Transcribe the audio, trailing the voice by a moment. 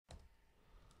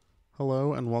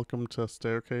Hello and welcome to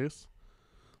Staircase.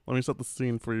 Let me set the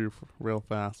scene for you real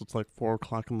fast. It's like 4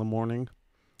 o'clock in the morning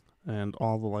and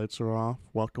all the lights are off.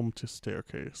 Welcome to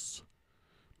Staircase.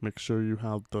 Make sure you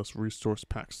have this resource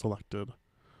pack selected.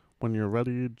 When you're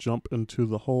ready, jump into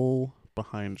the hole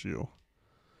behind you.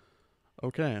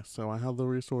 Okay, so I have the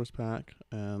resource pack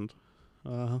and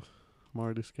I'm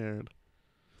already scared.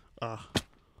 Ow.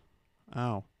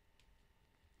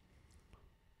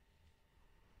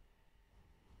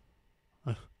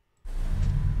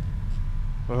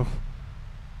 Oh.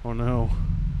 Oh no.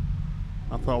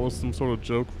 I thought it was some sort of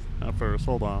joke at first.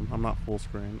 Hold on, I'm not full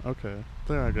screen. Okay,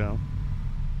 there I go.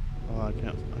 Oh, I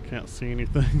can't see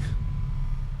anything.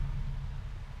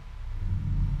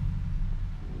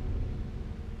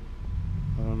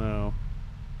 Oh no.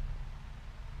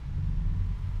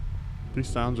 These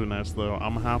sounds are nice though.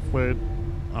 I'm halfway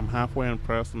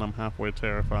impressed and I'm halfway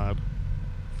terrified.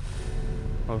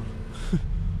 Oh.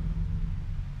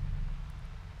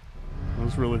 I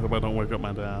just really hope I don't wake up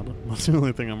my dad. That's the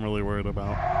only thing I'm really worried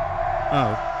about.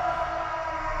 Oh.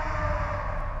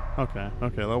 Okay,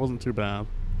 that wasn't too bad.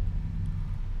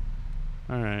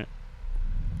 Alright.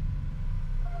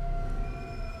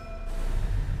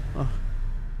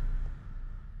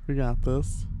 We got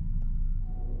this.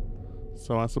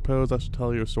 So I suppose I should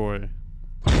tell you a story.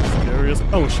 Scariest—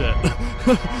 oh shit!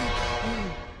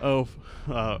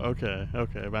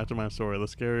 Okay, back to my story. The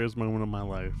scariest moment of my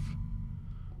life.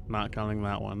 Not counting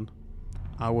that one.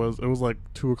 It was like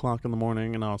 2 o'clock in the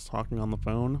morning and I was talking on the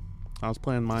phone. I was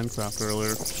playing Minecraft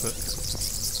earlier,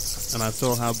 shit. And I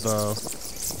still had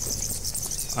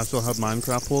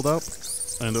Minecraft pulled up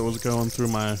and it was going through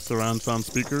my surround sound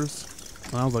speakers.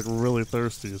 And I was like really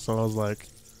thirsty, so I was like,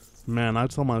 man,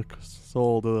 I'd sell my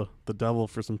soul to the devil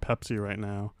for some Pepsi right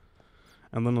now.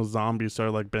 And then a zombie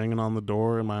started like banging on the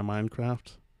door in my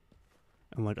Minecraft.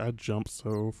 And like I jumped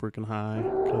so freaking high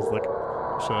because like,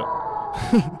 shit.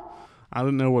 I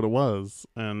didn't know what it was,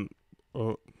 and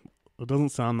it doesn't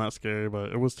sound that scary,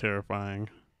 but it was terrifying.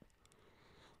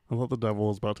 I thought the devil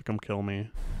was about to come kill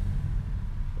me.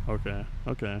 Okay.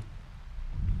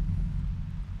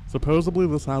 Supposedly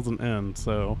this has an end,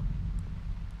 so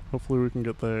hopefully we can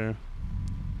get there.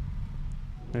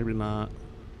 Maybe not.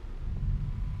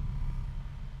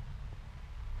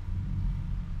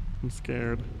 I'm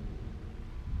scared.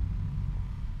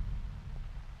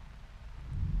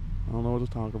 I don't know what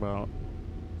to talk about.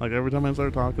 Like every time I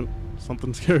start talking,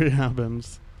 something scary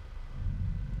happens.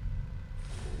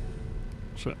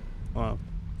 Shit. Oh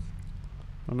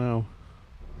no.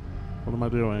 What am I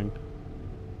doing?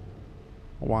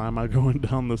 Why am I going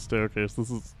down this staircase? This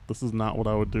is not what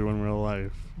I would do in real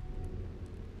life.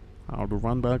 I would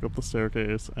run back up the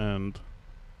staircase and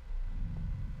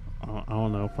I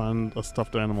don't know, find a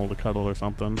stuffed animal to cuddle or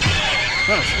something.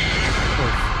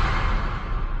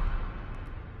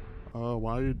 Oh,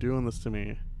 why are you doing this to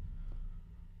me?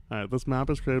 Alright, this map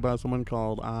is created by someone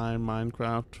called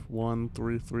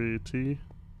iMinecraft133T,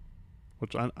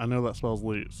 which I know that spells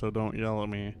leet, so don't yell at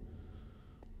me.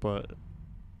 But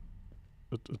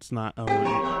it's not L-E.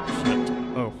 Shit.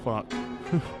 Oh, fuck.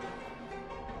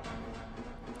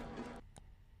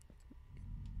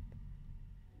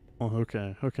 Oh,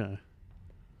 okay.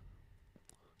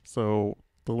 So,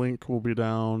 the link will be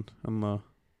down in the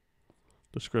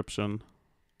description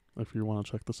if you want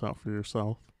to check this out for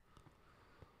yourself.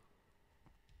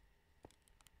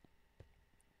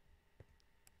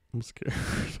 I'm scared.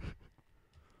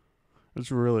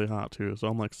 It's really hot too, so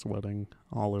I'm like sweating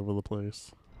all over the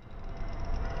place.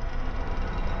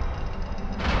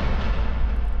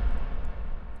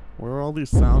 Where are all these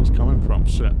sounds coming from?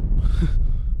 Shit.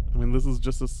 I mean, this is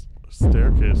just a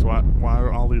staircase. Why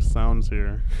are all these sounds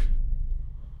here?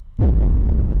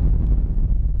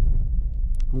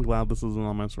 I'm glad this isn't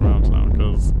on my surround sound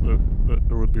because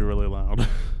it would be really loud.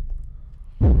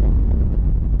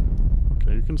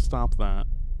 Okay, you can stop that.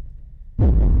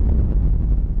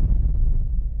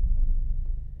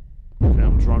 Okay,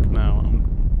 I'm drunk now.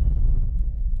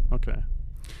 Okay.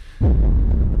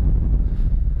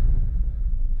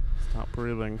 Stop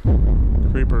breathing.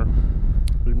 Creeper,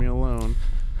 leave me alone.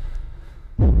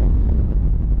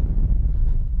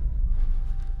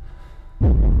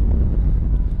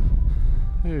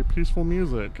 Hey, peaceful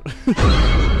music.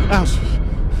 Ouch.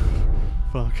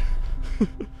 Fuck.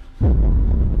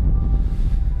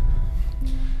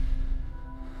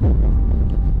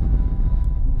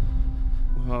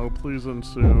 Oh, please end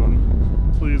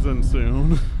soon. Please end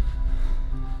soon.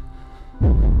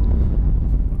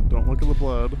 Don't look at the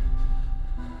blood.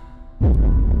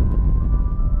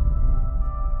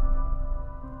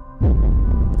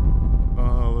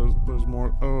 There's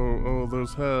more. Oh,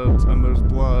 there's heads and there's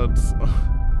bloods.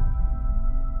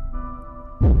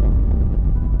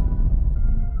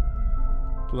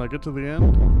 Did I get to the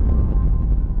end?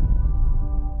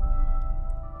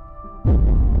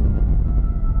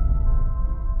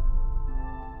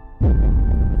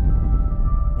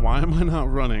 Why am I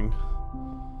not running?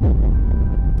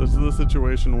 This is the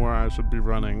situation where I should be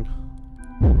running.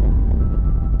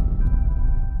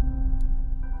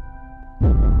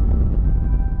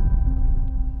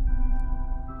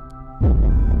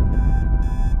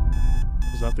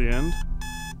 Is that the end?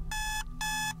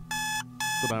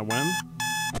 Did I win?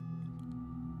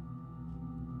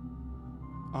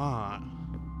 Ah,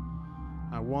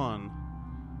 I won.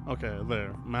 Okay,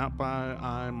 there. Map by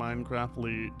Minecraft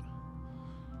Lead.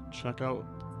 Check out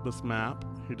this map.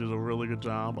 He did a really good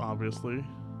job, obviously.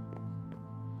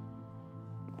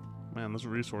 Man, this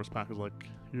resource pack is like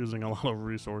using a lot of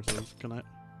resources. Can I?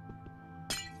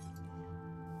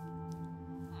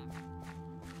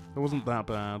 It wasn't that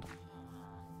bad.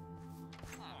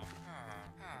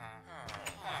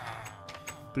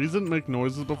 These didn't make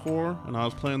noises before, and I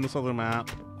was playing this other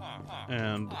map,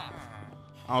 and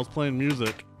I was playing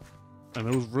music, and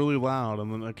it was really loud, and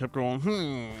then it kept going,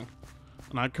 and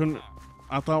I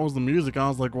thought it was the music. I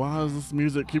was like, why does this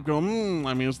music keep going,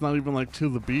 I mean, it's not even like to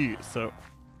the beat, so,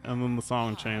 and then the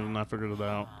song changed, and I figured it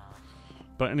out.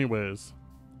 But anyways,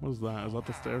 what is that? Is that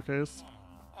the staircase?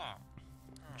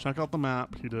 Check out the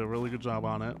map. He did a really good job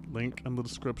on it. Link in the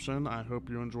description. I hope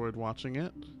you enjoyed watching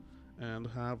it, and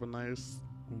have a nice...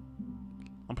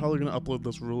 I'm probably going to upload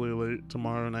this really late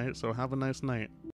tomorrow night, so have a nice night.